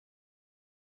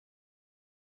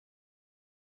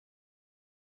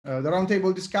The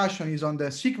roundtable discussion is on the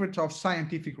secret of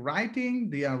scientific writing,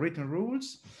 the unwritten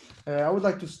rules. I would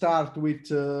like to start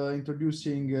with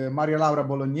introducing Maria Laura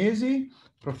Bolognesi,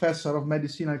 Professor of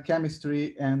Medicinal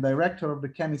Chemistry and Director of the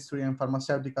Chemistry and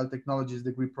Pharmaceutical Technologies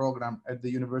degree program at the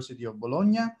University of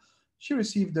Bologna. She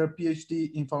received her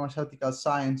PhD in pharmaceutical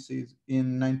sciences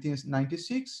in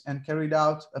 1996 and carried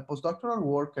out a postdoctoral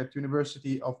work at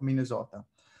University of Minnesota.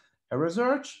 Her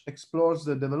research explores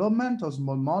the development of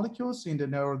small molecules in the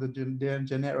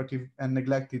neurodegenerative and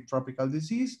neglected tropical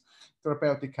disease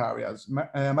therapeutic areas.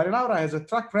 Maria Laura has a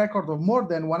track record of more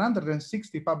than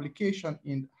 160 publications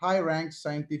in high-ranked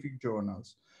scientific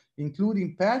journals,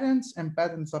 including patents and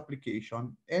patents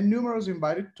application, and numerous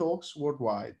invited talks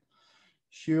worldwide.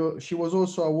 She was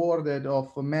also awarded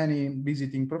of many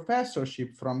visiting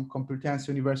professorships from Complutense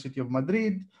University of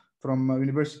Madrid, from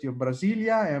University of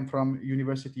Brasilia, and from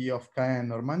University of Caen,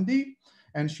 Normandy.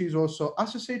 And she's also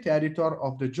Associate Editor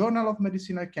of the Journal of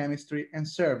Medicinal Chemistry and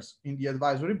serves in the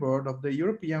advisory board of the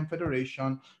European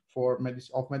Federation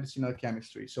of Medicinal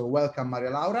Chemistry. So welcome, Maria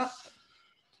Laura.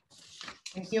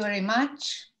 Thank you very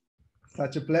much.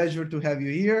 Such a pleasure to have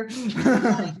you here.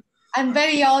 I'm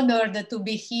very honored to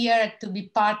be here, to be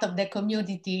part of the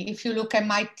community. If you look at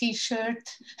my t-shirt,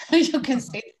 you can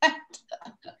see that.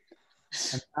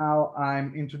 And now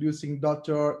I'm introducing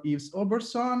Dr. Yves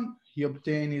Auberson. He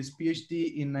obtained his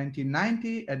PhD in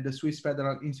 1990 at the Swiss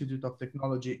Federal Institute of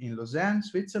Technology in Lausanne,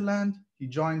 Switzerland. He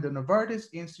joined the Novartis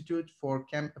Institute for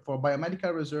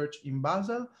Biomedical Research in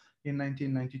Basel in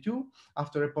 1992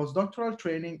 after a postdoctoral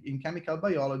training in chemical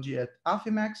biology at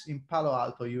Affymex in Palo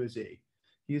Alto, USA.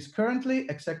 He is currently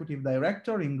Executive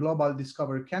Director in Global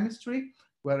Discovery Chemistry,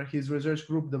 where his research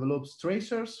group develops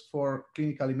tracers for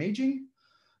clinical imaging.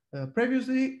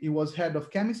 Previously, he was head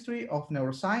of chemistry of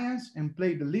neuroscience and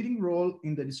played a leading role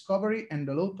in the discovery and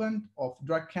development of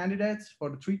drug candidates for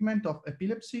the treatment of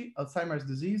epilepsy, Alzheimer's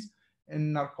disease,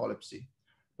 and narcolepsy.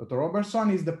 Dr.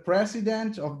 Auberson is the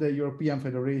president of the European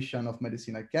Federation of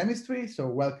Medicinal Chemistry. So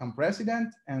welcome,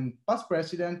 president, and past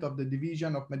president of the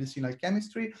Division of Medicinal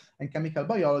Chemistry and Chemical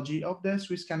Biology of the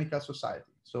Swiss Chemical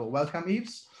Society. So welcome,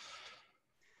 Yves.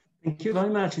 Thank you very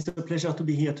much. It's a pleasure to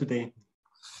be here today.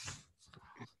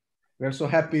 We're so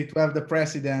happy to have the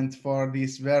president for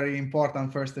this very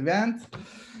important first event.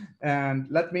 And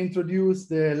let me introduce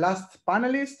the last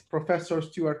panelist, Professor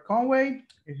Stuart Conway.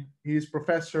 He is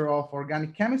Professor of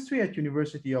Organic Chemistry at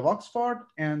University of Oxford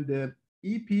and the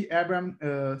E.P. Abram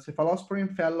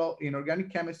Cephalosporin Fellow in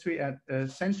Organic Chemistry at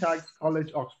St. Agnes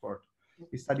College, Oxford.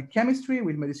 He studied chemistry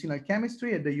with medicinal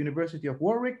chemistry at the University of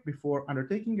Warwick before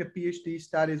undertaking a PhD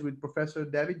studies with Professor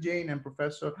David Jane and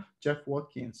Professor Jeff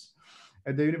Watkins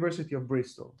at the University of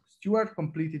Bristol. Stuart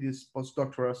completed his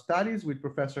postdoctoral studies with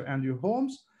Professor Andrew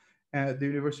Holmes at the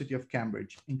University of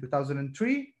Cambridge. In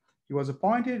 2003, he was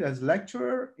appointed as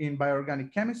lecturer in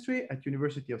bioorganic chemistry at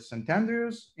University of St.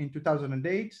 Andrews. In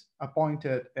 2008,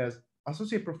 appointed as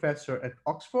associate professor at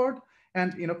Oxford.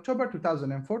 And in October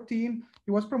 2014,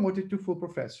 he was promoted to full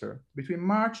professor. Between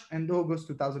March and August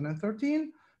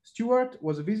 2013, Stuart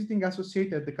was a visiting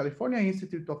associate at the California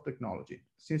Institute of Technology.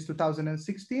 Since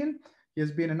 2016, he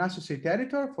has been an associate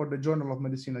editor for the Journal of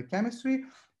Medicinal Chemistry,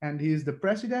 and he is the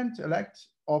president-elect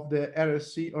of the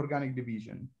RSC Organic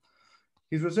Division.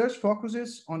 His research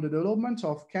focuses on the development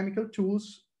of chemical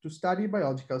tools to study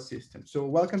biological systems. So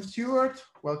welcome, Stuart,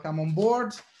 welcome on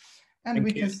board, and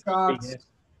we can start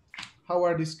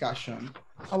our discussion.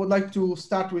 I would like to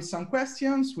start with some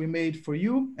questions we made for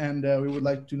you, and we would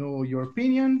like to know your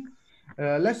opinion.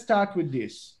 Let's start with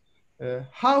this.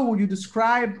 How would you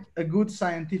describe a good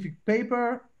scientific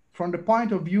paper from the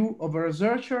point of view of a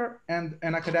researcher and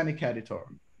an academic editor?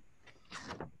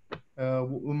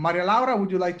 Maria Laura,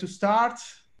 would you like to start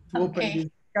to open this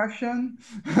discussion?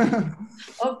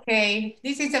 Okay,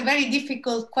 this is a very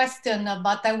difficult question,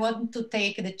 but I want to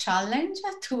take the challenge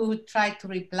to try to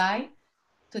reply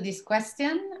to this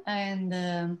question.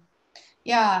 And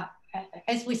yeah,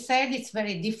 as we said, it's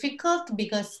very difficult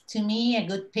because to me, a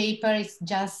good paper is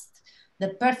just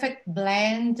the perfect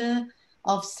blend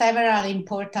of several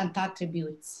important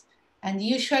attributes. And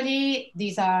usually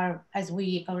these are, as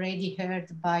we already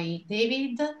heard by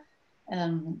David,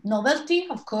 novelty,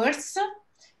 of course,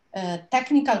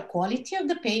 technical quality of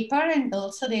the paper, and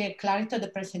also the clarity of the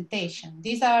presentation.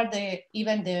 These are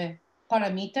even the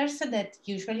parameters that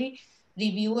usually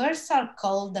reviewers are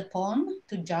called upon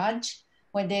to judge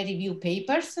when they review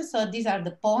papers. So these are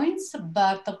the points,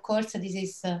 but of course this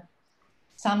is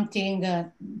something,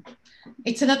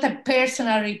 it's not a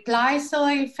personal reply. So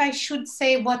if I should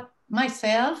say what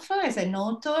myself as an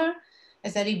author,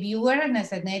 as a reviewer and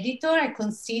as an editor, I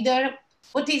consider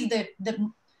what is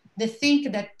the the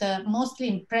thing that mostly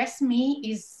impressed me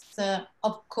is,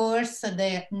 of course,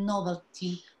 the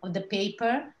novelty of the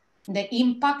paper, the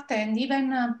impact, and even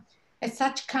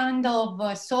such kind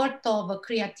of sort of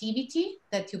creativity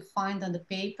that you find on the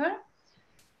paper.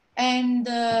 And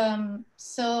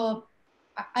so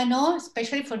I know,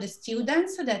 especially for the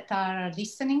students that are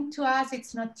listening to us,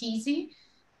 it's not easy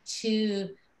to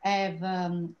have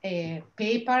a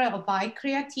paper of high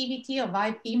creativity, of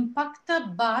high impact,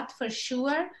 but for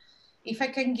sure, if I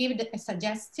can give a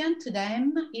suggestion to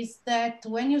them, is that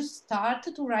when you start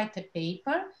to write a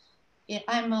paper,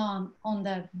 I'm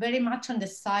very much on the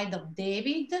side of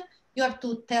David. You have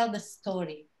to tell the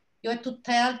story. You have to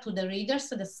tell to the readers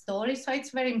the story. So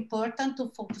it's very important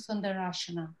to focus on the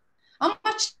rationale. How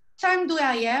much time do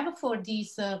I have for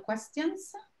these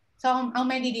questions? So how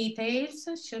many details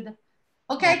should?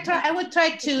 Okay, I will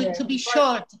try to be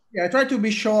short. Yeah, try to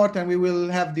be short, and we will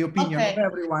have the opinion of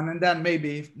everyone, and then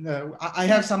maybe I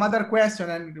have some other question,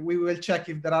 and we will check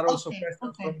if there are also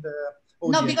questions from the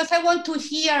audience. No, because I want to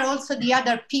hear also the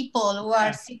other people who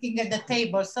are sitting at the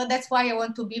table, so that's why I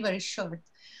want to be very short.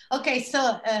 Okay,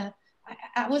 so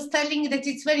I was telling that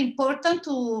it's very important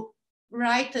to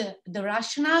write the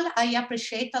rationale. I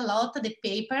appreciate a lot the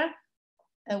paper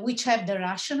which have the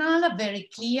rationale very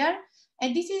clear.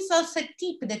 And this is also a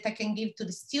tip that I can give to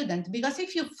the student, because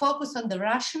if you focus on the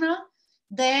rationale,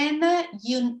 then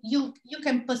you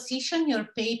can position your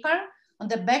paper on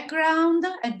the background,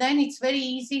 and then it's very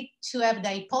easy to have the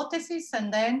hypothesis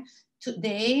and then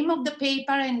the aim of the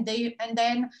paper, and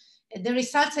then the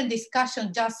results and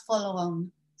discussion just follow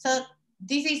on. So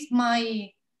this is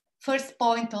my first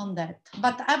point on that.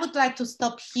 But I would like to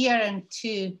stop here and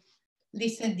to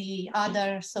listen the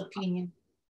others' opinion.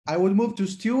 I will move to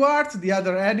Stuart, the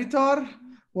other editor.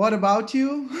 What about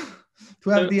you? To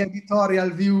have the editorial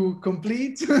view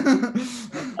complete.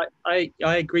 I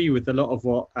agree with a lot of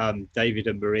what David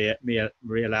and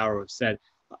Maria Laura have said.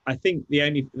 I think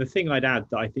the thing I'd add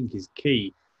that I think is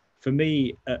key for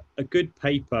me, a good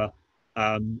paper,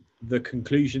 the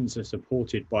conclusions are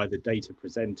supported by the data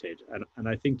presented, and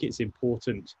I think it's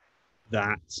important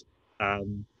that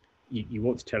you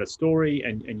want to tell a story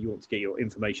and you want to get your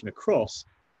information across,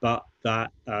 but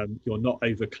that you're not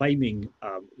overclaiming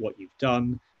what you've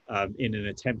done in an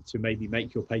attempt to maybe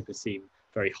make your paper seem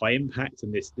very high impact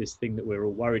and this thing that we're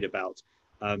all worried about.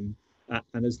 And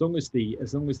as long as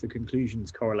the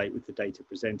conclusions correlate with the data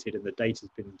presented and the data's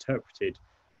been interpreted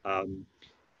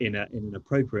in an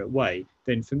appropriate way,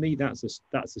 then for me that's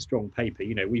a strong paper.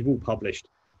 You know, we've all published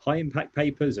high impact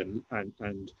papers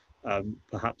and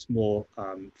perhaps more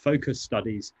focused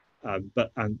studies.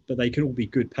 But they can all be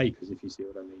good papers, if you see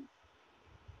what I mean.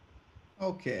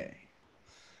 Okay,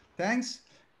 thanks.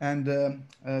 And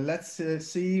let's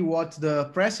see what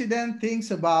the president thinks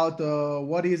about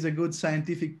what is a good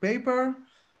scientific paper.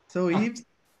 So Yves?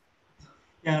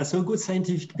 Yeah, so a good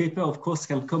scientific paper, of course,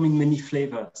 can come in many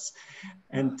flavors.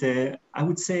 And I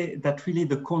would say that really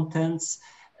the contents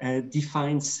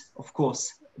defines, of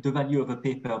course, the value of a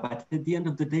paper, but at the end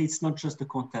of the day, it's not just the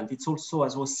content. It's also,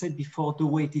 as was said before, the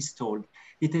way it is told.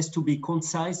 It has to be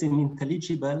concise and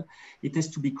intelligible. It has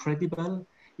to be credible.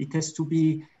 It has to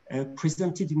be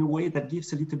presented in a way that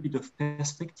gives a little bit of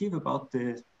perspective about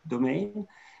the domain.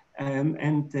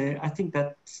 I think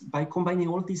that by combining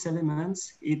all these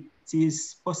elements, it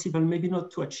is possible maybe not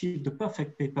to achieve the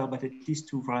perfect paper, but at least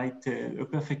to write a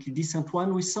perfectly decent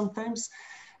one with sometimes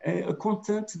a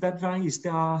content that varies.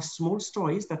 There are small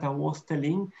stories that are worth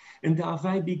telling, and there are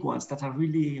very big ones that are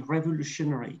really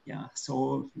revolutionary. Yeah,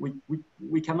 so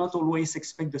we cannot always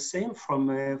expect the same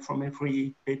from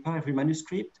every paper, every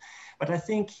manuscript. But I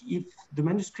think if the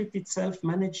manuscript itself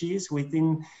manages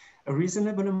within a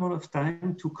reasonable amount of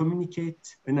time to communicate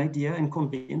an idea and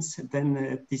convince,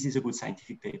 then this is a good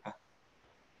scientific paper.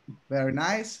 Very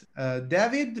nice.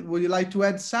 David, would you like to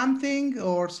add something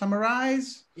or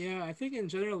summarize? Yeah, I think in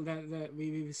general that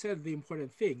we said the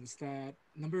important things. That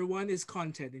number one is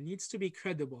content. It needs to be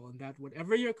credible, and that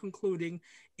whatever you're concluding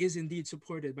is indeed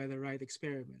supported by the right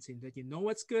experiments, in that you know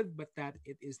what's good, but that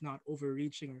it is not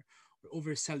overreaching or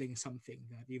overselling something,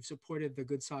 that you've supported the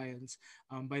good science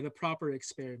by the proper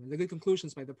experiment, the good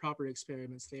conclusions by the proper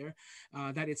experiments there,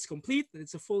 that it's complete, that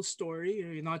it's a full story,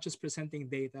 you're not just presenting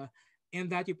data, and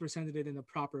that you presented it in a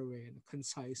proper way, in a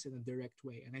concise and a direct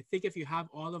way. And I think if you have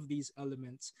all of these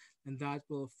elements, then that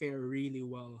will fare really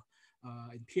well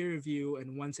in peer review.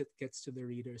 And once it gets to the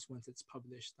readers, once it's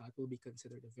published, that will be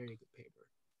considered a very good paper.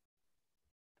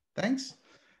 Thanks.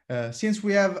 Since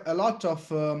we have a lot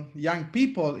of young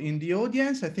people in the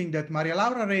audience, I think that Maria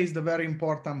Laura raised a very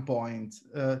important point.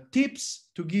 Tips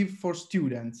to give for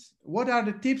students. What are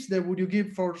the tips that would you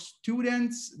give for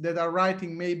students that are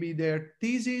writing maybe their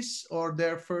thesis or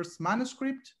their first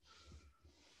manuscript?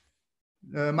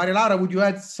 Maria Laura, would you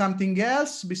add something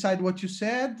else beside what you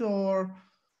said, or?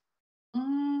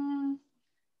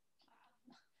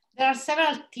 There are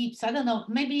several tips. I don't know,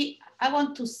 maybe I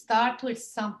want to start with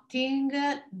something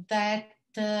that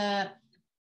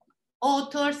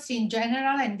authors in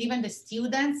general and even the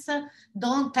students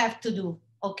don't have to do,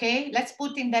 okay? Let's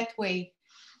put it that way.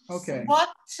 Okay.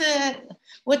 So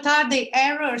what are the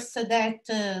errors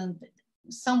that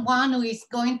someone who is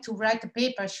going to write a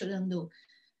paper shouldn't do?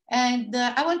 And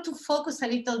I want to focus a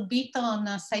little bit on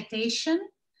citation,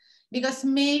 because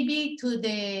maybe to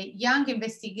the young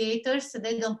investigators,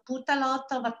 they don't put a lot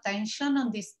of attention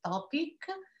on this topic,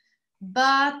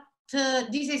 but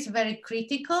this is very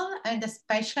critical, and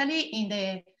especially in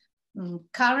the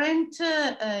current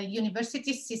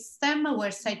university system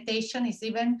where citation is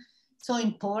even so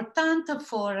important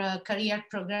for career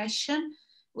progression.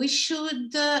 We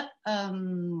should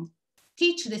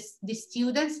teach the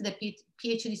students, the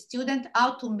PhD student,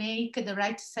 how to make the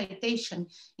right citation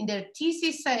in their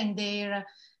thesis and their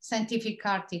scientific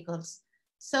articles.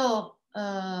 So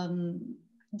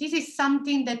this is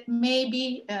something that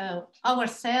maybe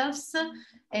ourselves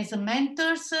as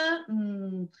mentors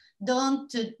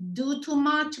don't do too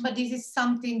much, but this is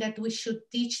something that we should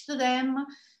teach to them,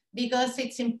 because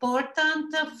it's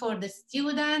important for the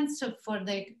students, for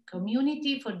the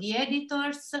community, for the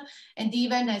editors, and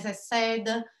even, as I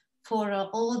said, for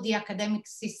all the academic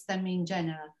system in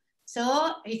general.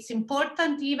 So it's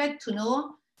important even to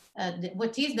know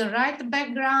what is the right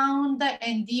background,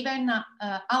 and even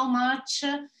how much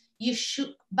you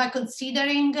should, by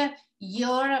considering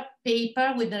your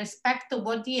paper with respect to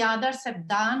what the others have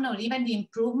done, or even the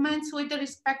improvements with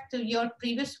respect to your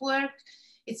previous work.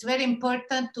 It's very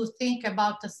important to think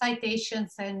about the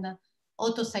citations and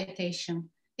auto-citation.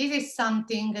 This is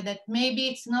something that maybe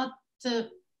it's not,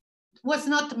 was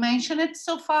not mentioned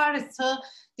so far. So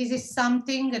this is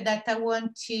something that I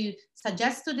want to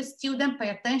suggest to the student, pay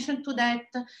attention to that,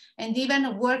 and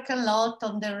even work a lot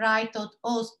on the right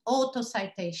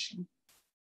auto-citation.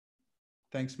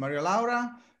 Thanks, Maria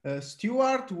Laura.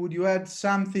 Stuart, would you add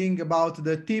something about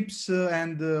the tips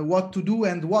and what to do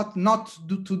and what not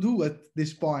to do at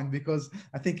this point? Because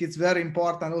I think it's very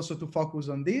important also to focus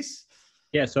on this.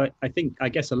 Yeah, so I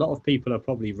guess a lot of people are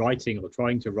probably writing or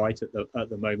trying to write at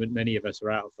the moment. Many of us are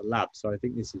out of the lab, so I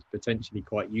think this is potentially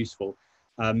quite useful.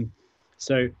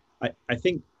 So I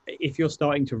think if you're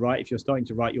starting to write your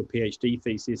PhD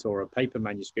thesis or a paper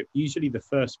manuscript, usually the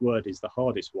first word is the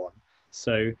hardest one.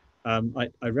 So I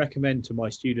recommend to my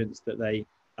students that they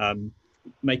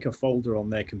make a folder on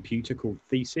their computer called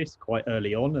thesis quite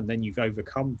early on, and then you've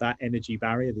overcome that energy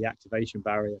barrier, the activation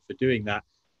barrier for doing that,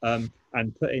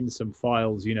 and put in some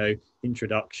files, you know,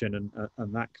 introduction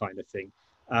and that kind of thing.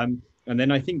 And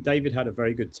then I think David had a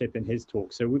very good tip in his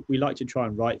talk. So we like to try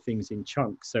and write things in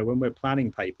chunks. So when we're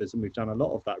planning papers, and we've done a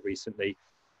lot of that recently,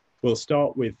 we'll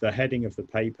start with the heading of the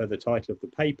paper, the title of the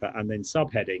paper, and then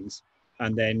subheadings.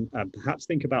 And then perhaps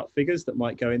think about figures that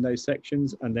might go in those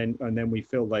sections, and then we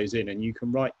fill those in, and you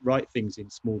can write things in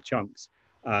small chunks.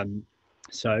 And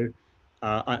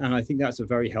I think that's a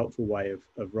very helpful way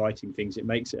of writing things. It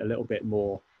makes it a little bit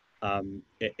more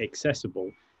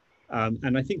accessible.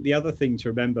 And I think the other thing to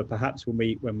remember, perhaps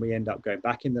when we end up going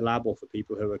back in the lab, or for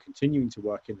people who are continuing to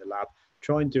work in the lab,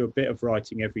 try and do a bit of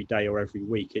writing every day or every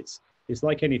week. It's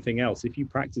like anything else. If you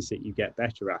practice it, you get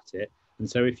better at it. And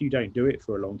so if you don't do it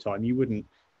for a long time, you wouldn't,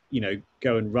 you know,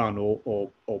 go and run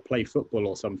or play football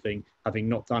or something, having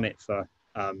not done it for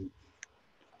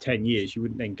 10 years. You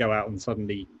wouldn't then go out and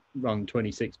suddenly run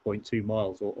 26.2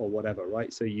 miles or whatever,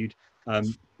 right? So you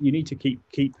need to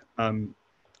keep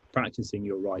practicing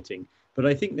your writing. But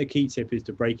I think the key tip is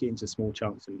to break it into small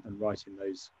chunks and write in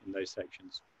those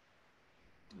sections.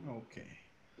 Okay.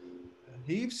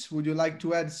 Yves, would you like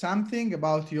to add something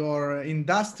about your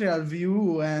industrial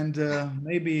view, and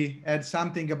maybe add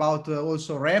something about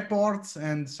also reports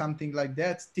and something like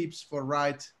that, tips for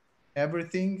write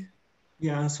everything?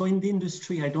 Yeah, so in the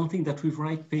industry, I don't think that we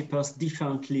write papers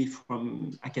differently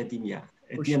from academia.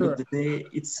 At the end of the day,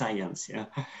 it's science, yeah.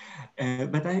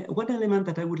 But one element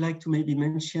that I would like to maybe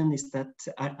mention is that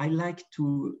I like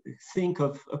to think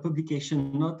of a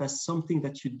publication not as something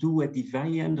that you do at the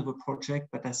very end of a project,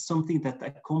 but as something that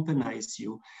accompanies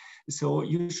you. So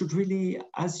you should really,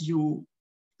 as you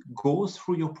go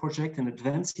through your project and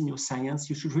advance in your science,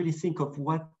 you should really think of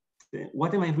what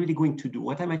what am I really going to do?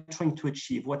 What am I trying to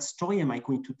achieve? What story am I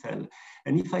going to tell?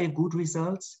 And if I have good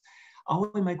results,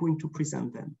 how am I going to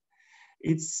present them?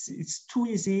 It's too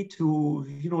easy to,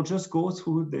 you know, just go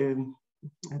through the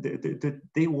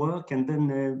day work and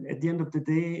then at the end of the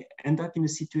day end up in a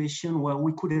situation where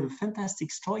we could have a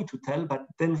fantastic story to tell, but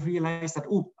then realize that,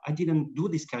 oh, I didn't do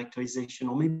this characterization,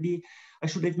 or maybe I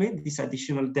should have made this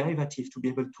additional derivative to be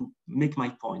able to make my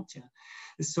point. Yeah?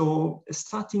 So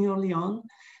starting early on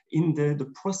in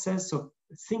the process of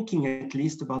thinking at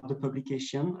least about the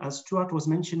publication, as Stuart was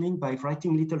mentioning, by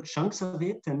writing little chunks of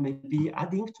it and maybe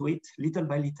adding to it little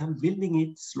by little, building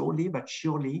it slowly but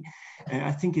surely,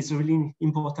 I think is a really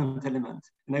important element.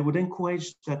 And I would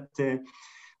encourage that,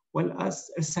 well, as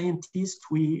a scientist,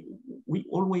 we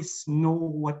always know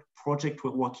what project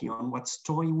we're working on, what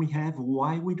story we have,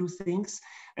 why we do things.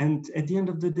 And at the end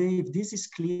of the day, if this is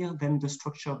clear, then the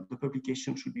structure of the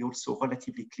publication should be also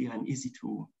relatively clear and easy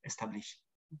to establish.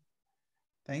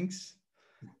 Thanks.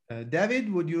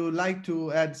 David, would you like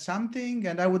to add something?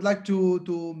 And I would like to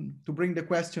bring the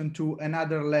question to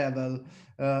another level.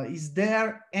 Is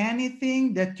there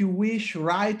anything that you wish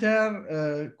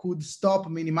writer could stop,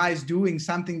 minimize doing,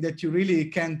 something that you really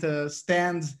can't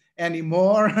stand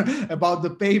anymore about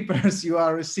the papers you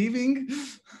are receiving?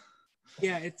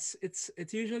 Yeah,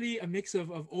 it's usually a mix of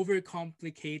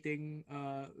overcomplicating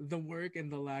the work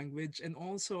and the language, and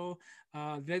also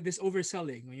this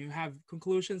overselling when you have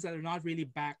conclusions that are not really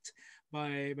backed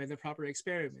by the proper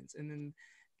experiments. And then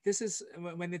this is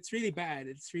when it's really bad,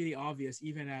 it's really obvious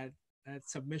even at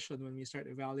submission when we start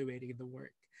evaluating the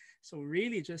work. So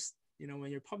really just, you know,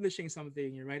 when you're publishing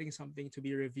something, you're writing something to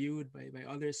be reviewed by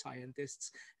other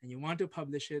scientists and you want to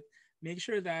publish it, make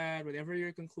sure that whatever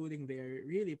you're concluding there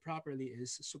really properly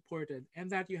is supported and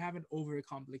that you haven't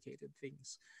overcomplicated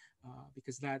things,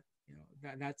 because that, you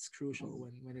know, that's crucial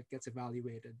when it gets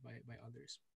evaluated by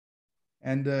others.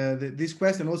 And this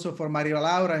question also for Maria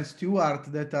Laura and Stuart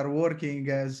that are working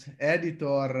as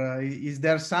editor, is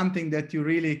there something that you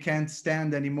really can't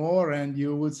stand anymore and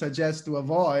you would suggest to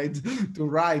avoid to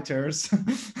writers?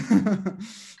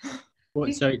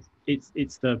 Well, so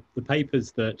it's the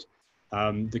papers that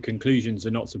the conclusions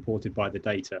are not supported by the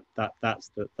data. That's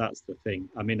the thing.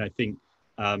 I mean, I think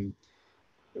at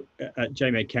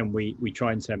ChemMedChem we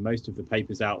try and send most of the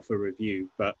papers out for review,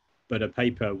 but a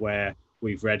paper where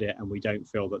we've read it and we don't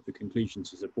feel that the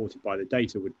conclusions are supported by the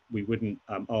data, we wouldn't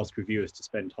ask reviewers to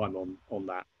spend time on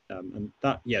that. And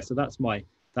that, yeah, so that's my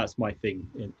thing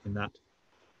in that.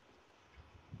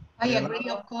 I agree,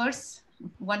 of course,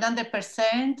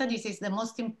 100%. This is the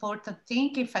most important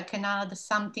thing. If I can add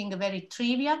something very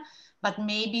trivial, but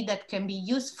maybe that can be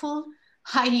useful,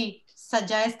 I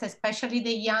suggest, especially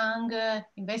the young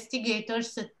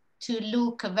investigators, to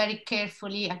look very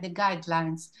carefully at the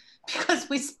guidelines, because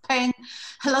we spend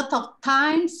a lot of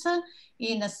times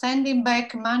in sending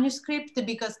back manuscript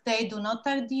because they do not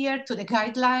adhere to the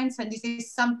guidelines. And this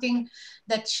is something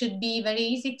that should be very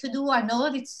easy to do. I know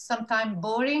it's sometimes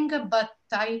boring, but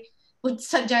I would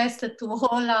suggest to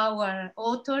all our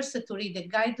authors to read the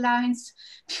guidelines,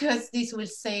 because this will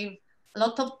save a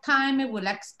lot of time, it will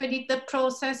expedite the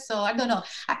process. So I don't know.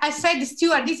 I said,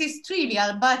 Stuart, this is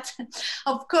trivial, but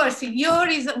of course,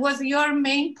 was your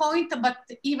main point, but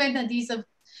even these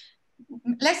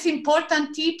less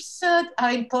important tips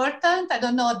are important. I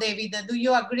don't know, David, do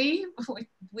you agree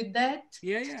with that?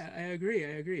 Yeah, I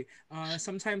agree.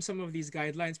 Sometimes some of these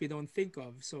guidelines we don't think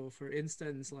of. So for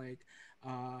instance, like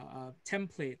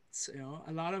templates, you know,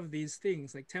 a lot of these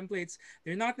things like templates,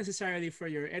 they're not necessarily for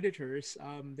your editors,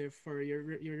 they're for your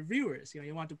reviewers. You know,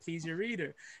 you want to please your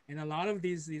reader, and a lot of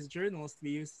these journals,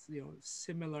 we use, you know,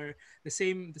 the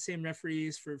same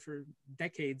referees for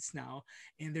decades now,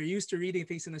 and they're used to reading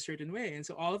things in a certain way. And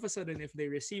so all of a sudden, if they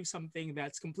receive something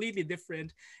that's completely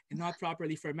different and not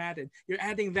properly formatted, you're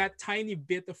adding that tiny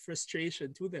bit of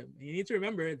frustration to them. And you need to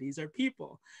remember, these are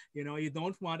people. You know, you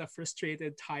don't want a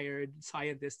frustrated, tired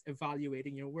scientists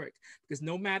evaluating your work, because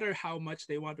no matter how much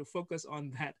they want to focus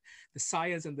on the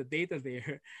science and the data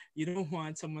there, you don't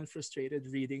want someone frustrated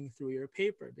reading through your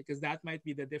paper, because that might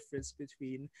be the difference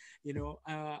between, you know,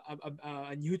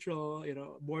 a neutral, you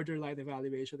know, borderline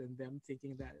evaluation and them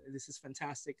thinking that this is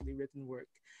fantastically written work.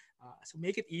 So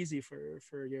make it easy for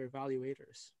your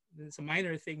evaluators. It's a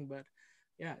minor thing, but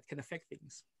yeah, it can affect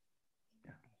things.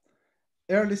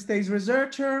 Early stage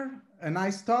researcher, a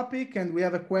nice topic, and we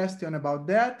have a question about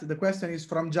that. The question is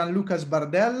from Gianluca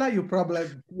Sbardella. You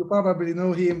probably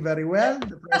know him very well,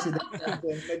 the president of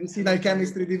the Medicinal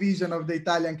Chemistry Division of the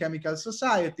Italian Chemical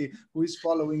Society, who is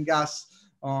following us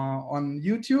on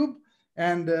YouTube.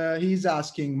 And he's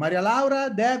asking, Maria Laura,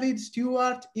 David,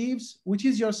 Stuart, Yves, which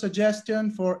is your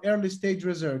suggestion for early stage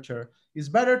researcher? Is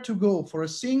better to go for a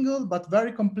single but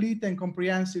very complete and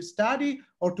comprehensive study,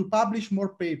 or to publish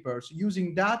more papers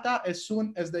using data as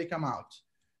soon as they come out?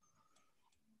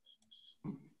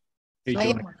 So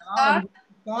I start,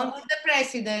 or the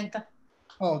president?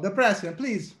 Oh, the president,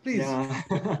 please. Yeah.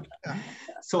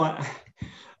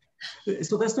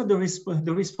 So that's not the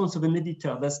response of an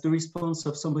editor. That's the response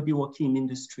of somebody working in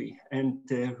industry and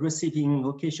receiving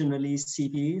occasionally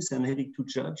CVs and having to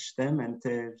judge them and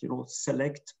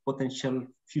select potential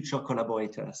future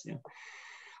collaborators. Yeah.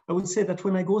 I would say that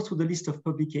when I go through the list of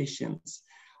publications,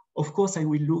 of course I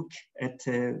will look at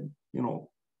the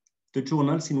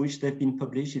journals in which they've been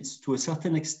published. It's to a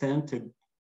certain extent a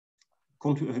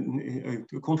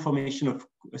confirmation of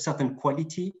a certain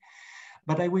quality,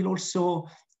 but I will also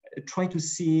try to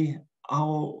see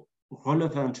how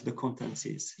relevant the content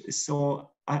is.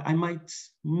 So I might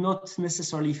not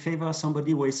necessarily favor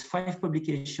somebody who has 5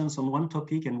 publications on one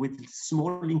topic and with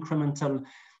small incremental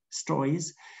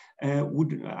stories. I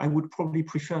would probably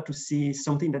prefer to see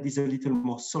something that is a little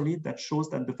more solid, that shows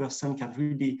that the person can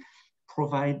really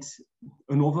provide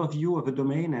an overview of a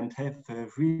domain and have a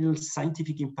real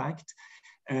scientific impact,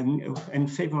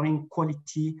 and favoring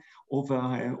quality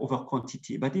over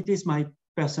quantity. But it is my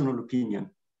personal opinion.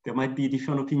 There might be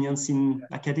different opinions in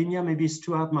academia. Maybe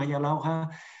Stuart, Maria Laura,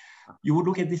 you would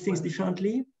look at these things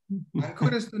differently? I'm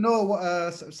curious to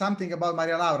know something about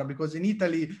Maria Laura, because in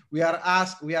Italy we are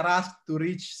asked to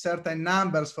reach certain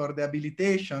numbers for the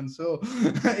habilitation. So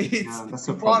it's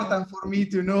important for me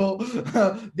to know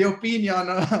the opinion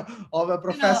of a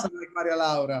professor like Maria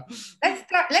Laura.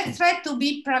 Let's try to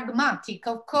be pragmatic.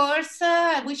 Of course,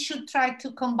 we should try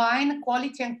to combine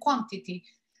quality and quantity.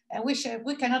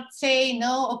 We cannot say,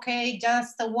 no, okay,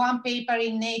 just one paper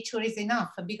in Nature is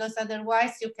enough, because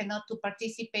otherwise you cannot to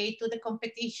participate to the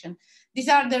competition. These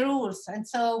are the rules, and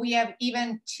so we have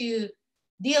even to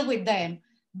deal with them.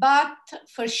 But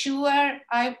for sure,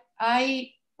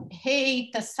 I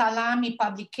hate the salami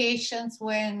publications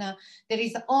when there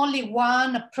is only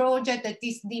one project that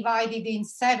is divided in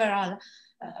several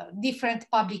different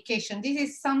publications. This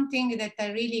is something that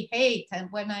I really hate,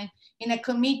 and when I'm in a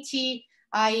committee,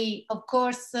 of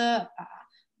course,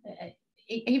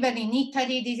 even in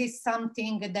Italy, this is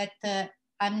something that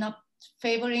I'm not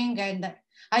favoring, and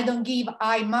I don't give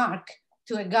high mark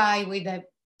to a guy with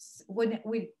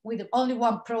only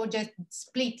one project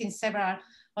split in several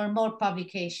or more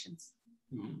publications.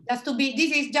 This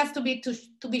is just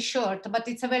to be short, but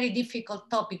it's a very difficult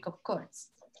topic, of course.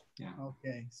 Yeah.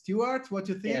 Okay, Stuart, what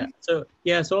do you think? So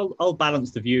I'll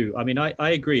balance the view. I mean,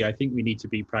 I agree. I think we need to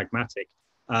be pragmatic.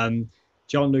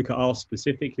 Gianluca asked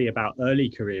specifically about early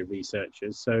career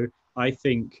researchers. So I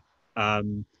think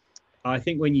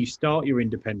when you start your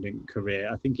independent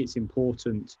career, I think it's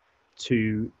important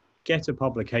to get a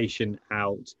publication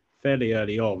out fairly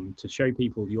early on to show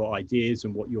people your ideas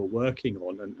and what you're working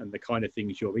on and the kind of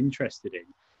things you're interested in.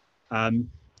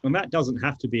 And that doesn't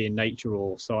have to be in Nature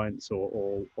or Science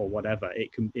or whatever.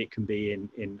 It can be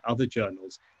in other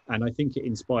journals. And I think it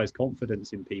inspires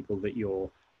confidence in people that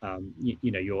you're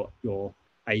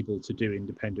able to do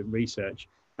independent research.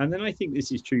 And then I think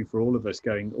this is true for all of us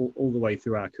going all the way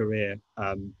through our career.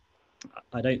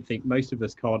 I don't think most of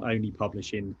us can't only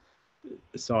publish in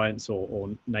Science or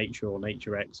Nature or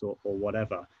Nature X or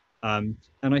whatever. And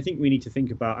I think we need to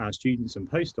think about our students and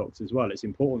postdocs as well. It's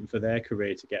important for their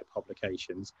career to get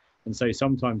publications. And so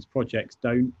sometimes projects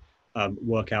don't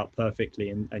work out perfectly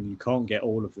and you can't get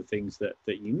all of the things that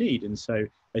you need. And so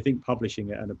I think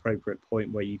publishing at an appropriate point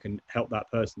where you can help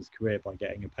that person's career by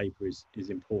getting a paper is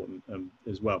important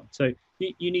as well. So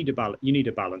you need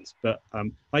a balance, but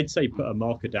I'd say put a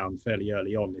marker down fairly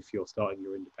early on if you're starting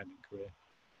your independent career.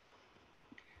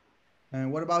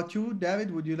 And what about you,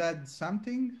 David? Would you add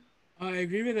something? I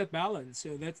agree with that balance.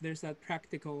 So there's that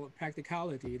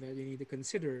practicality that you need to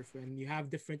consider when you have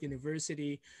different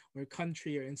university or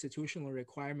country or institutional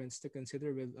requirements to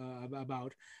consider with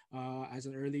about as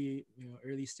an early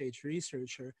stage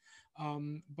researcher.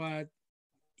 But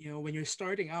when you're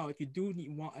starting out, you do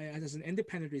want, as an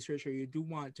independent researcher, you do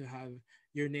want to have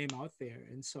your name out there,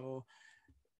 and so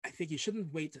I think you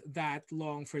shouldn't wait that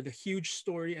long for the huge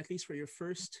story, at least for your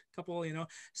first couple.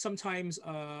 Sometimes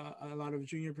a lot of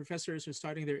junior professors are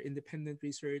starting their independent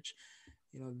research.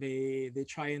 They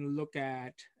try and look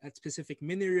at specific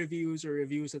mini reviews or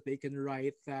reviews that they can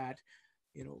write that,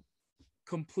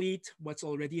 complete what's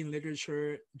already in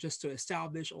literature, just to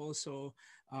establish also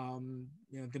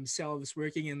themselves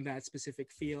working in that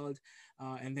specific field.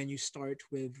 And then you start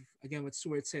with, again, what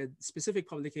Stuart said, specific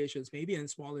publications, maybe in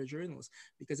smaller journals,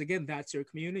 because again, that's your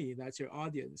community, that's your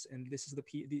audience. And this is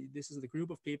the group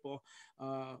of people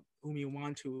whom you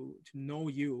want to know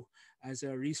you as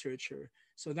a researcher.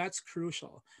 So that's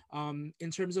crucial.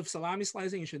 In terms of salami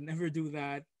slicing, you should never do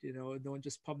that. Don't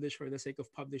just publish for the sake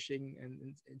of publishing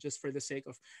and just for the sake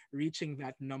of reaching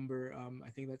that number. I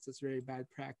think that's very bad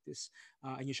practice.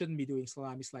 And you shouldn't be doing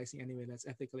salami slicing anyway. That's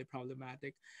ethically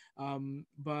problematic.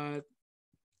 But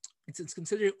it's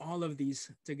considering all of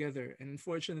these together. And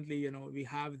unfortunately, we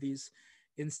have these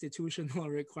institutional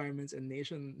requirements and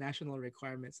national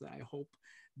requirements that I hope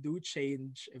do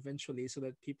change eventually, so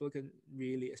that people can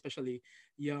really, especially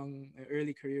young,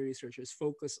 early career researchers,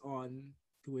 focus on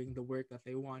doing the work that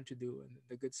they want to do and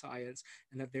the good science,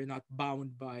 and that they're not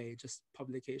bound by just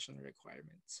publication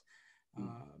requirements.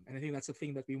 And I think that's a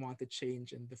thing that we want to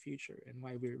change in the future, and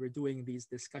why we're doing these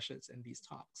discussions and these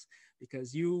talks,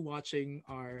 because you watching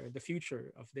are the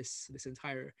future of this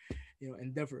entire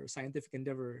endeavor, scientific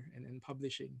endeavor, and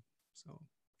publishing. So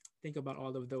think about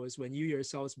all of those when you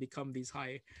yourselves become these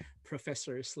high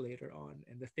professors later on,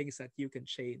 and the things that you can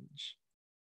change.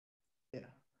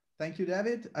 Yeah, thank you,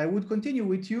 David. I would continue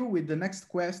with you with the next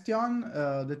question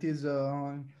that is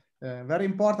very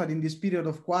important in this period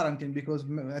of quarantine, because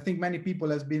I think many people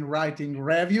have been writing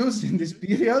reviews in this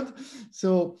period.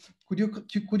 So could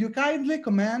you kindly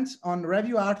comment on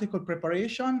review article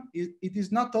preparation? It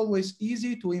is not always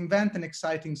easy to invent an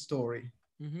exciting story.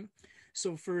 Mm-hmm.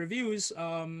 So for reviews,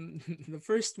 the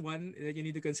first one that you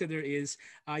need to consider is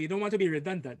you don't want to be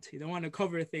redundant. You don't want to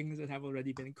cover things that have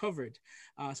already been covered.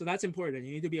 So that's important.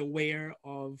 You need to be aware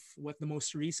of what the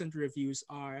most recent reviews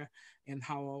are and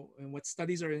what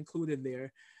studies are included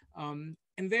there. And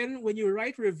then when you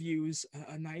write reviews,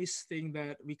 a nice thing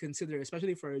that we consider,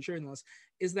 especially for our journals,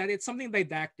 is that it's something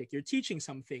didactic. You're teaching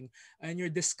something and you're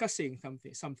discussing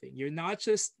something. You're not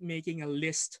just making a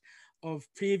list of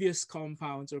previous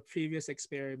compounds or previous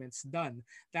experiments done.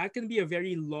 That can be a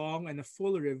very long and a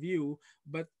full review,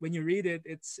 but when you read it,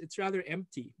 it's rather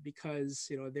empty, because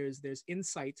there's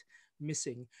insight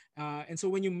missing. And so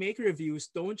when you make reviews,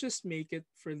 don't just make it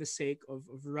for the sake of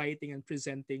writing and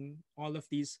presenting all of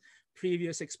these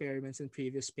previous experiments and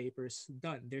previous papers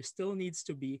done. There still needs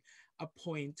to be a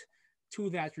point to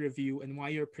that review and why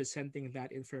you're presenting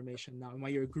that information now, and why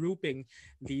you're grouping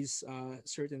these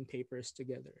certain papers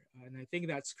together. And I think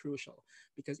that's crucial,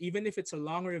 because even if it's a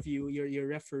long review, your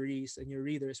referees and your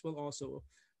readers will also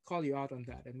call you out on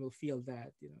that, and will feel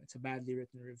that it's a badly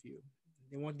written review.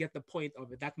 They won't get the point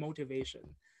of it. That motivation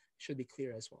should be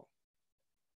clear as well.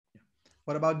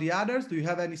 What about the others? Do you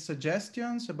have any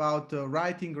suggestions about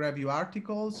writing review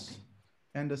articles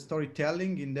and the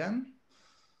storytelling in them?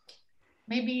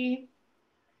 Maybe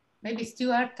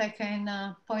Stuart, I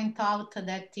can point out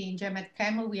that in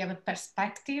ChemMedChem we have a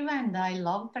perspective, and I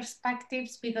love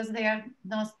perspectives because they are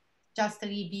not just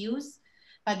reviews,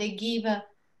 but they give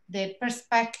the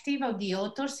perspective of the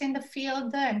authors in the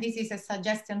field. And this is a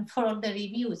suggestion for all the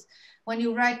reviews. When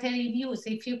you write a reviews,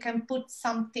 if you can put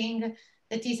something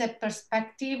that is a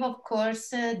perspective, of course,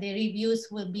 the reviews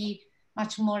will be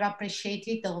much more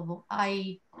appreciated, of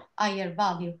higher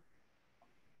value.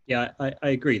 Yeah, I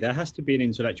agree. There has to be an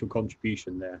intellectual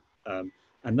contribution there.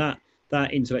 And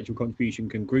that intellectual contribution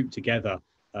can group together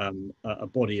a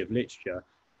body of literature.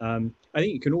 I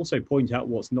think it can also point out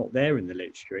what's not there in the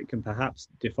literature. It can perhaps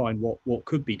define what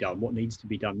could be done, what needs to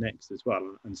be done next as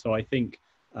well. And so I think,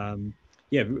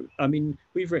 yeah, I mean,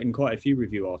 we've written quite a few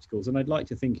review articles, and I'd like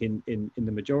to think in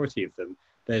the majority of them,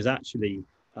 there's actually,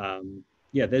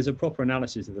 yeah, there's a proper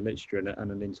analysis of the literature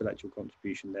and an intellectual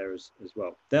contribution there as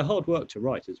well. They're hard work to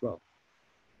write as well.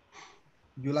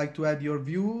 Would you like to add your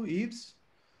view, Yves?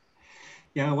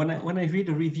 Yeah, when I read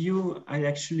a review, I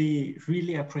actually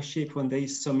really appreciate when there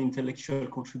is some intellectual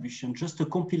contribution. Just a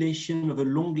compilation of a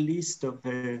long list of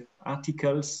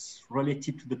articles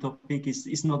related to the topic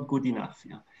is not good enough.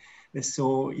 Yeah?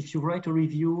 So if you write a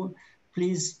review,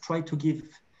 please try to give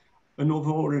an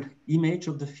overall image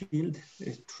of the field.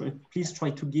 Please try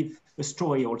to give a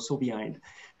story also behind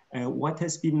what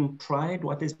has been tried,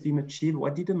 what has been achieved,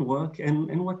 what didn't work,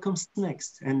 and what comes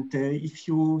next. And if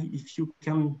you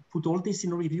can put all this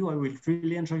in a review, I will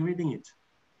really enjoy reading it.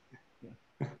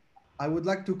 Yeah. I would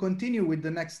like to continue with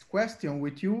the next question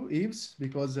with you, Yves,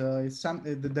 because there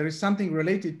is something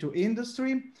related to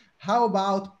industry. How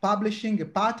about publishing a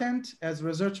patent as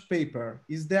research paper?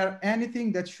 Is there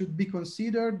anything that should be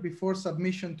considered before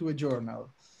submission to a journal?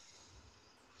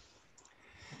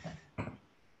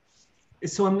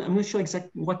 So I'm not sure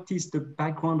exactly what is the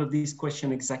background of this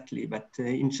question exactly, but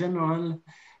in general,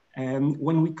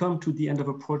 when we come to the end of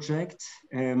a project,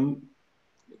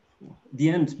 the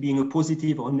end being a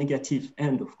positive or negative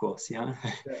end, of course, yeah.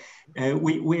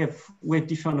 We have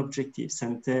different objectives,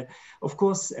 and of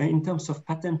course, in terms of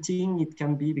patenting, it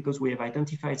can be because we have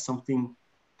identified something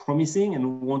promising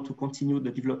and we want to continue the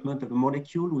development of a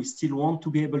molecule. We still want to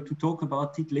be able to talk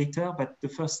about it later, but the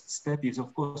first step is,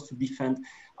 of course, to defend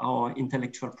our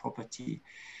intellectual property.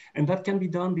 And that can be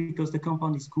done because the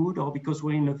compound is good, or because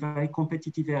we're in a very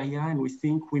competitive area and we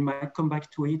think we might come back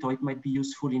to it, or it might be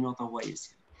useful in other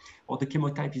ways. Or the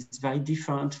chemotype is very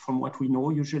different from what we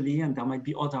know usually, and there might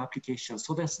be other applications.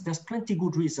 So there's plenty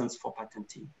good reasons for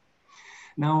patenting.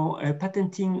 Now,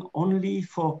 patenting only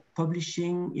for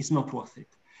publishing is not worth it.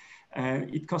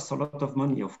 It costs a lot of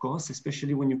money, of course,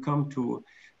 especially when you come to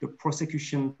the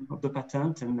prosecution of the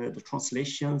patent and the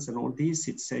translations and all this.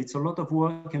 It's a lot of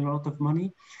work and a lot of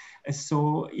money.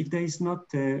 So if there is not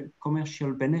a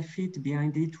commercial benefit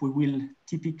behind it, we will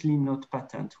typically not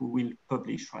patent, we will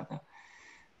publish rather.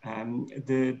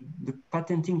 The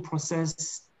patenting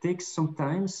process takes some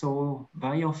time. So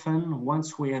very often,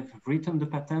 once we have written the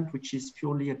patent, which is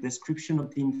purely a description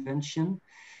of the invention,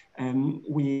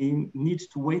 we need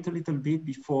to wait a little bit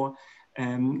before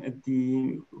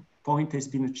the point has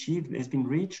been achieved, has been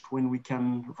reached, when we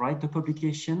can write the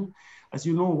publication. As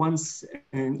you know, once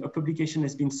a publication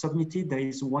has been submitted, there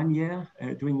is 1 year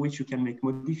during which you can make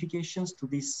modifications to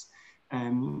this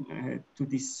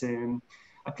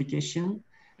application,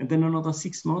 and then another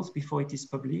 6 months before it is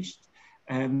published.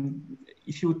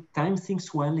 If you time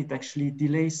things well, it actually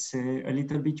delays a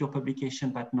little bit your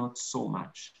publication, but not so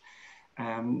much.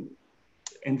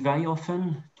 And very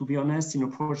often, to be honest, in a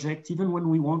project, even when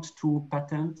we want to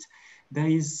patent, there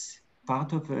is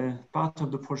part of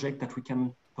the project that we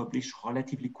can publish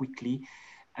relatively quickly,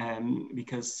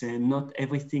 because not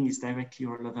everything is directly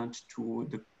relevant to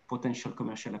the potential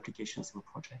commercial applications of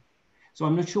a project. So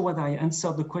I'm not sure whether I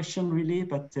answered the question really,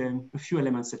 but a few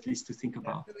elements at least to think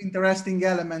about. Interesting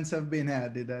elements have been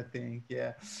added, I think,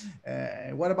 yeah.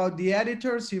 What about the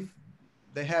editors? If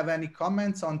they have any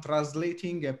comments on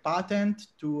translating a patent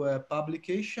to a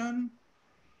publication?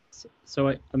 So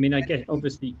I mean, I guess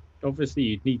obviously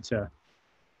you'd need to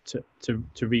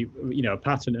read, you know, a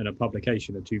patent and a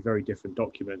publication are two very different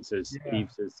documents, as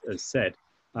Yves has said,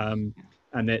 and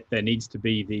there needs to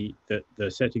be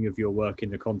the setting of your work in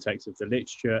the context of the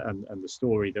literature and the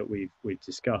story that we've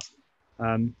discussed.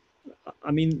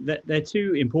 I mean, they're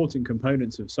two important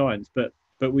components of science, but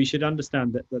we should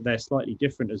understand that they're slightly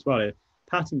different as well.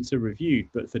 Patents are reviewed,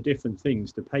 but for different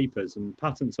things to papers, and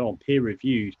patents aren't peer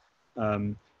reviewed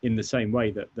in the same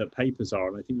way that papers are.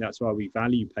 And I think that's why we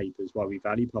value papers, why we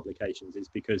value publications, is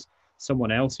because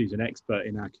someone else who's an expert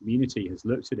in our community has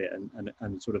looked at it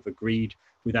and sort of agreed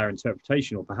with our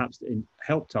interpretation, or perhaps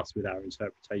helped us with our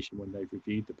interpretation when they've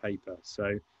reviewed the paper.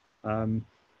 So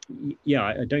yeah,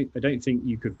 I don't think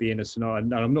you could be in a scenario,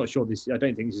 and I'm not sure I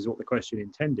don't think this is what the question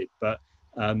intended, but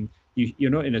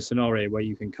you're not in a scenario where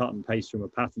you can cut and paste from a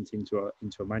patent into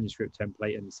a manuscript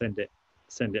template and send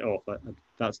it off.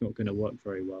 That's not going to work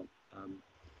very well.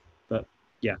 But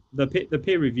yeah, the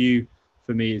peer review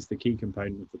for me is the key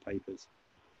component of the papers.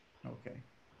 Okay.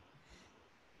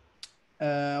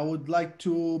 I would like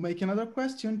to make another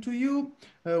question to you.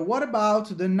 What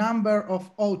about the number of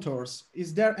authors?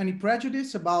 Is there any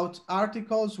prejudice about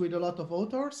articles with a lot of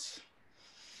authors?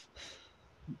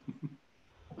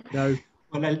 No.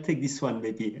 Well, I'll take this one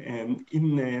maybe.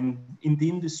 In the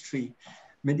industry,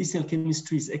 medicinal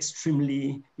chemistry is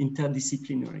extremely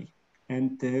interdisciplinary.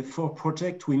 And for a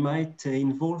project, we might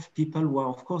involve people who are,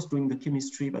 of course, doing the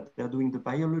chemistry, but they're doing the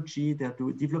biology, they're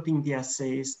developing the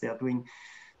assays, they're doing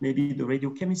maybe the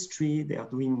radiochemistry, they are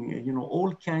doing, you know,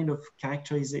 all kind of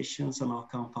characterizations on our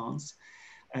compounds.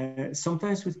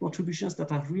 Sometimes with contributions that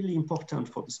are really important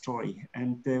for the story.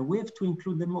 And we have to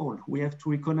include them all. We have to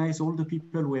recognize all the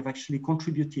people who have actually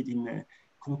contributed in a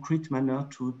concrete manner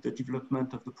to the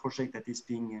development of the project that is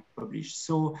being published.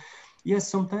 So yes,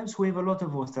 sometimes we have a lot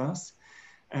of authors.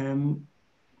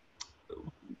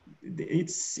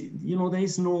 It's, you know, there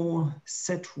is no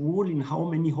set rule in how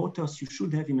many authors you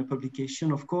should have in a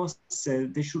publication. Of course,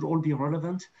 they should all be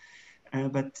relevant.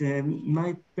 But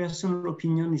my personal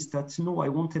opinion is that no, I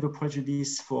won't have a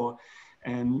prejudice for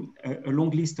a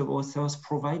long list of authors,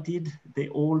 provided they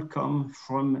all come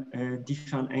from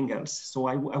different angles. So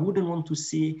I wouldn't want to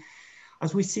see,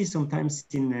 as we see sometimes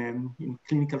in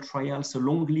clinical trials, a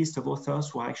long list of authors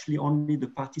who are actually only the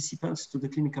participants to the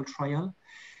clinical trial.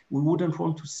 We wouldn't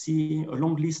want to see a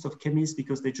long list of chemists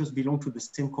because they just belong to the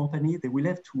same company. They will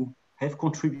have to have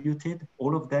contributed,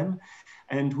 all of them.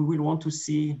 And we will want to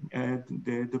see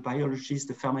the biologists,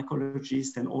 the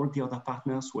pharmacologists, and all the other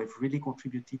partners who have really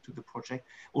contributed to the project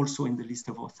also in the list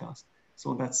of authors.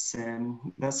 So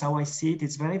that's how I see it.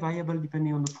 It's very variable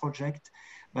depending on the project,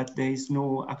 but there is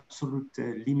no absolute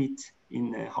limit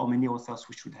in how many authors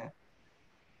we should have.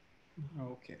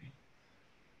 Okay.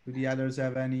 Do the others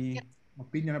have any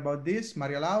opinion about this?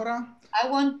 Maria Laura? I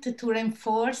want to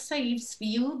reinforce Yves'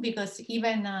 view, because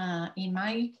even in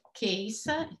my case,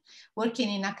 working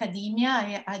in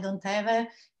academia, I don't have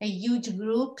a huge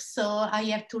group, so I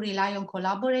have to rely on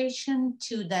collaboration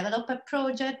to develop a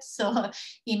project. So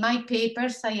in my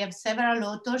papers, I have several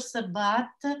authors, but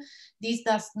this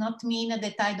does not mean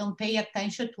that I don't pay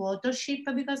attention to authorship,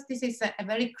 because this is a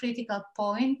very critical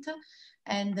point.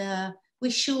 And we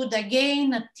should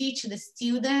again teach the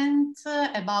students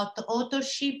about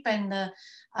authorship and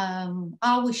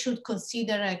how we should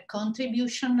consider a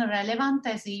contribution relevant,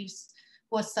 as Yves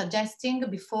was suggesting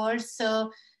before.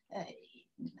 So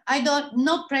I don't,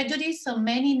 no prejudice on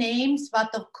many names,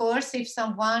 but of course, if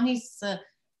someone is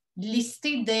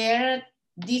listed there,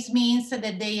 this means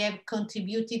that they have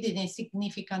contributed in a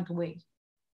significant way.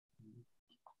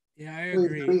 Yeah, I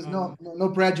agree. There is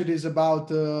no prejudice about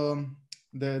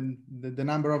the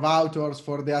number of authors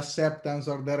for the acceptance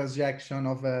or the rejection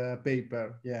of a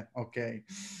paper. Yeah, okay.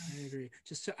 I agree.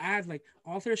 Just to add, like,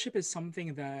 authorship is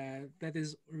something that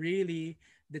is really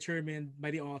determined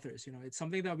by the authors. You know, it's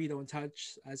something that we don't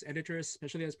touch as editors,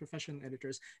 especially as professional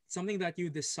editors. It's something that you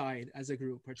decide as a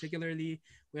group, particularly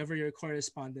whoever your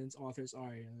correspondence authors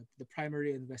are, you know, the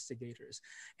primary investigators.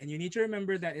 And you need to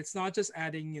remember that it's not just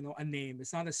adding, you know, a name.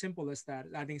 It's not as simple as that,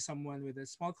 adding someone with a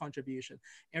small contribution.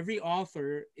 Every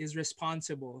author is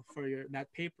responsible for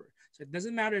that paper. So it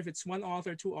doesn't matter if it's one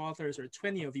author, two authors, or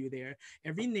 20 of you there.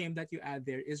 Every name that you add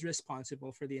there is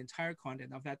responsible for the entire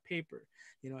content of that paper.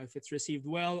 You know, if it's received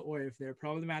well, or if there are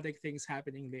problematic things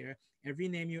happening there, every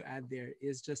name you add there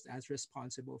is just as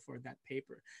responsible for that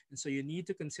paper. And so you need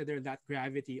to consider that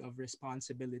gravity of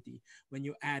responsibility when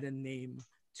you add a name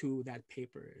to that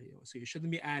paper. You know, so you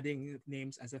shouldn't be adding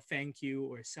names as a thank you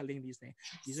or selling these names.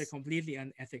 These are completely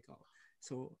unethical.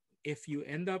 So if you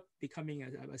end up becoming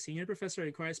a senior professor or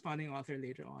corresponding author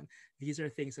later on, these are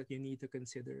things that you need to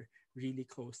consider really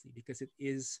closely, because it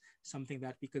is something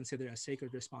that we consider a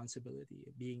sacred responsibility,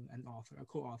 being an author, a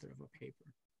co-author of a paper.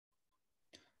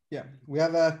 Yeah, we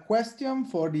have a question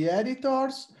for the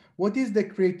editors. What is the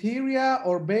criteria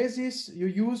or basis you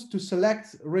use to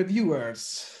select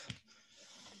reviewers?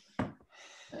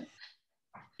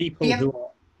 People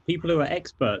who are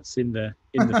experts in the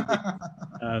field.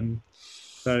 I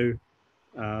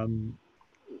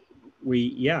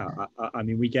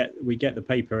mean, we get the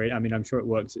paper in. I mean, I'm sure it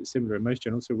works. It's similar in most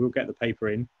journals. So we'll get the paper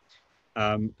in,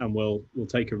 and we'll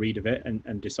take a read of it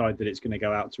and decide that it's going to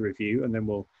go out to review, and then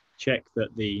we'll check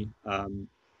that the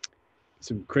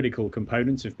some critical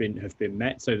components have been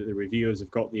met, so that the reviewers have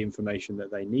got the information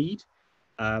that they need,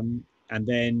 and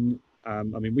then. I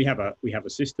mean, we have a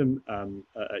system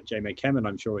at ChemMedChem, and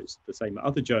I'm sure it's the same at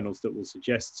other journals, that will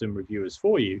suggest some reviewers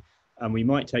for you, and we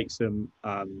might take some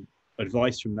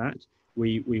advice from that.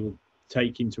 We will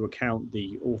take into account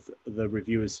the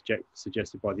reviewers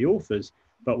suggested by the authors,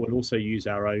 but we'll also use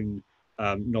our own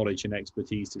knowledge and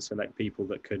expertise to select people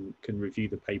that can review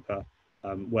the paper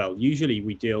well. Usually,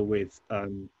 we deal with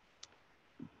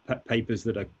papers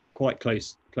that are quite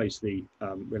closely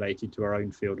related to our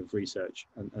own field of research,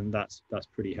 and that's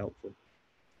pretty helpful.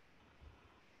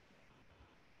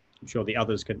 I'm sure the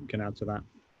others can add to that.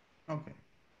 Okay.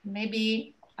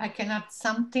 Maybe I can add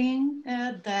something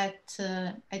that,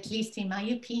 at least in my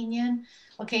opinion,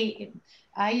 okay,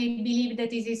 I believe that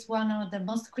this is one of the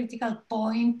most critical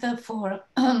points for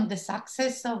the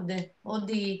success of all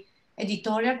the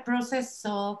editorial process.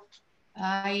 So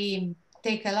I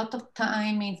take a lot of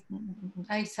time.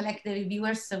 I select the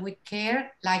reviewers with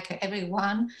care, like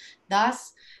everyone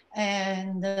does.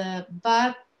 And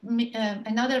but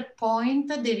another point,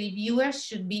 the reviewers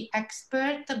should be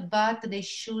expert, but they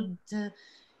should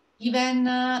even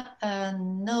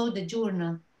know the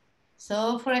journal.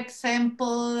 So, for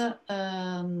example,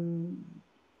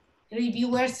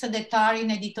 reviewers that are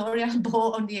in editorial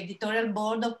board, on the editorial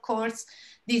board, of course,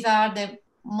 these are the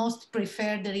most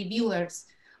preferred reviewers.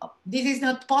 This is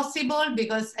not possible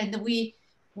because, and we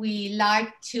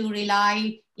like to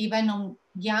rely even on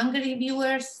young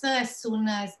reviewers as soon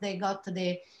as they got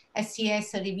the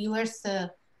SCS reviewers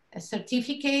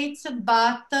certificates.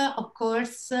 But of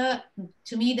course,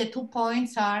 to me, the 2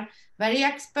 points are very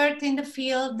expert in the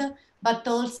field, but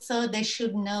also they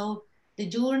should know the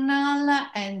journal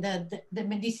and the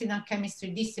medicinal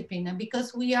chemistry discipline,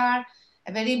 because we are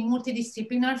a very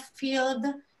multidisciplinary field.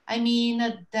 I mean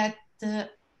that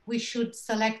we should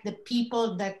select the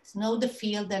people that know the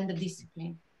field and the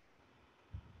discipline.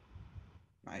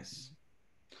 Nice.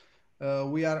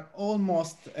 We are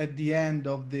almost at the end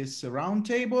of this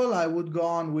roundtable. I would go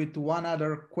on with one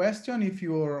other question if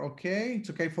you're okay. It's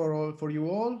okay for you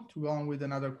all to go on with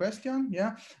another question,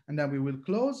 yeah? And then we will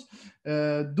close.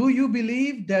 Do you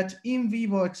believe that in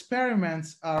vivo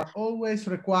experiments are always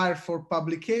required for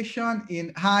publication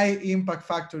in high impact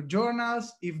factor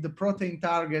journals if the protein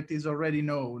target is already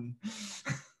known?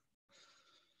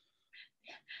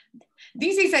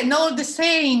 This is an old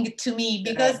saying to me,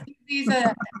 because this is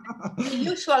a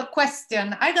usual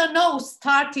question. I don't know who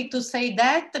started to say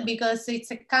that, because it's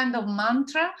a kind of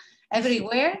mantra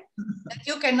everywhere that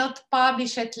you cannot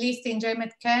publish, at least in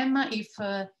ChemMedChem, if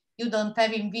you don't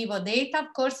have in vivo data.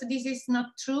 Of course, this is not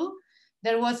true.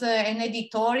 There was an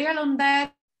editorial on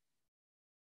that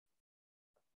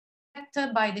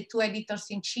by the two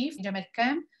editors-in-chief,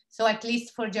 ChemMedChem. So at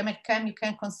least for ChemMedChem, you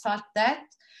can consult that.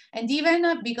 And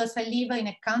even because I live in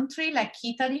a country like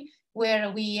Italy,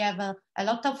 where we have a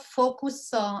lot of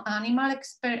focus on animal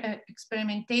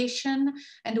experimentation,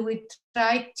 and we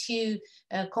try to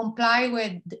comply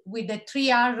with the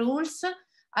 3R rules,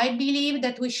 I believe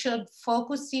that we should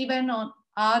focus even on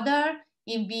other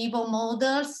in vivo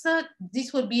models.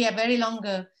 This would be a very long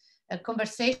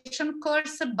conversation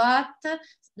course, but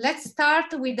let's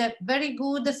start with a very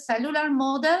good cellular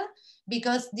model,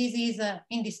 because this is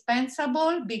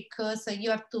indispensable, because you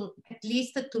have to at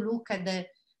least to look at the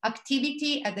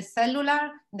activity at the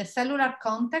cellular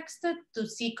context to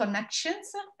see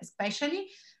connections, especially,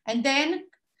 and then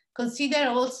consider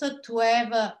also to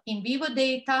have in vivo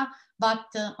data, but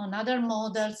on other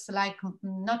models, like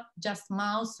not just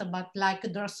mouse, but like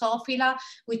Drosophila,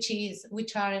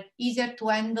 which are easier to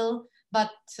handle.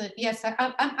 But yes,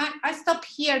 I stop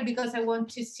here because I want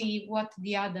to see what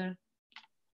the other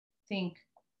think.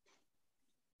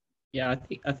 Yeah, I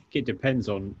think it depends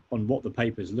on what the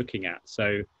paper is looking at.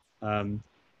 So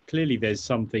clearly there's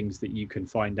some things that you can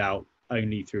find out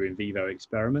only through in vivo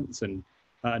experiments, and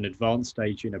at an advanced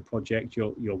stage in a project,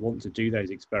 you'll want to do those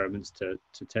experiments to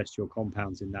test your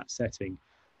compounds in that setting.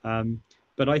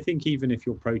 But I think even if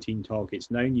your protein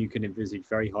target's known, you can envisage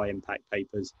very high impact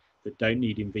papers that don't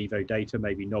need in vivo data,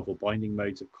 maybe novel binding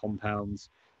modes of compounds,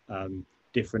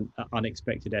 different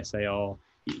unexpected SAR.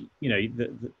 You know,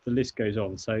 the list goes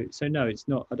on. So no, it's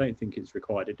not. I don't think it's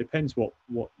required. It depends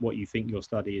what you think your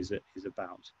study is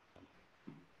about.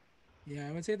 Yeah,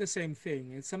 I would say the same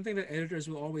thing. It's something that editors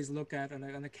will always look at on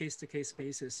a case-to-case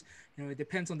basis. You know, it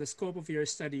depends on the scope of your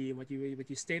study, what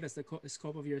you state as the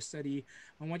scope of your study,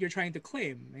 and what you're trying to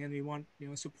claim. And we want, you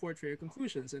know, support for your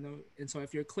conclusions. And so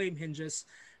if your claim hinges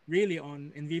really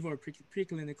on in vivo or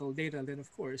preclinical data, then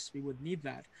of course we would need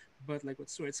that. But like what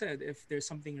Stuart said, if there's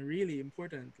something really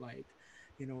important, like,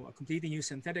 you know, a completely new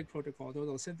synthetic protocol,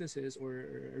 total synthesis,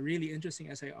 or a really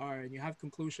interesting SIR, and you have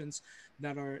conclusions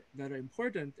that are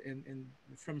important and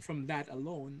from that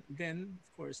alone, then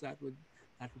of course that would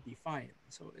be fine.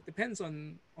 So it depends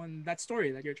on that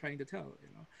story that you're trying to tell. You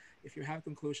know, if you have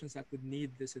conclusions that would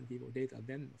need this in vivo data,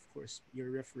 then of course your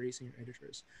referees and your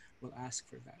editors will ask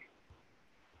for that.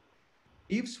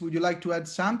 Yves, would you like to add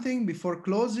something before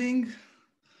closing?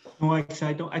 No, actually,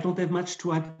 I don't have much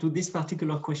to add to this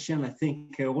particular question. I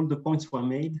think all the points were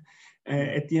made.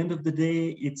 At the end of the day,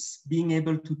 it's being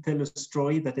able to tell a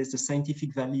story that has a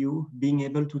scientific value, being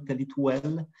able to tell it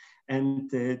well, and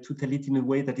to tell it in a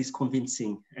way that is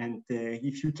convincing. And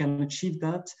if you can achieve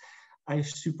that, I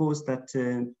suppose that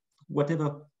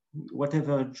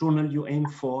whatever journal you aim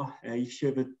for, if you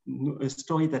have a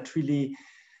story that really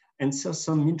answers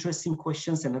some interesting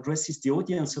questions and addresses the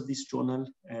audience of this journal,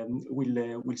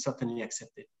 will certainly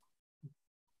accept it.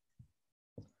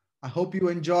 I hope you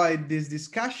enjoyed this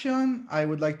discussion. I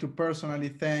would like to personally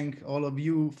thank all of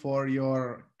you for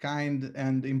your kind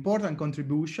and important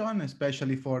contribution,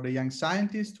 especially for the young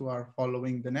scientists who are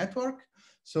following the network.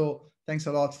 So thanks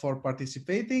a lot for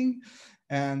participating.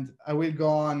 And I will go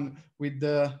on with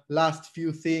the last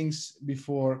few things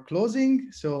before closing.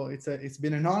 So it's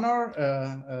been an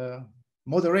honor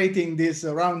moderating this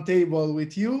roundtable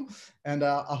with you. And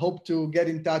I hope to get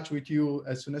in touch with you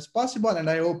as soon as possible. And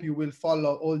I hope you will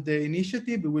follow all the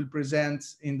initiative we will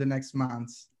present in the next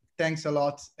months. Thanks a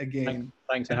lot again.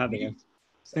 Thanks for having us.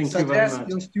 Thank you very much.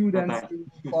 Your students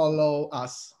to follow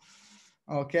us.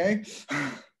 Okay.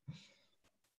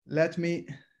 Let me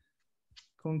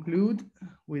conclude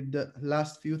with the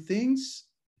last few things.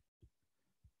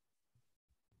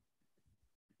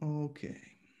 Okay.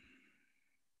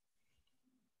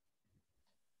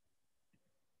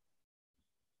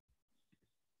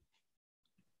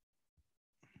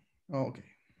 Okay.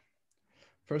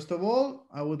 First of all,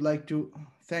 I would like to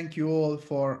thank you all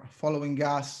for following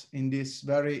us in this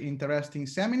very interesting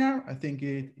seminar. I think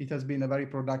it has been a very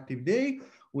productive day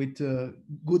with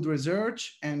good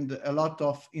research and a lot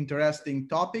of interesting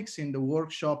topics in the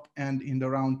workshop and in the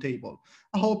roundtable.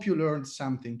 I hope you learned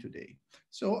something today.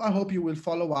 So I hope you will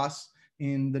follow us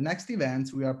in the next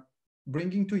events we are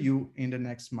bringing to you in the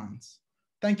next months.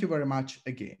 Thank you very much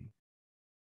again.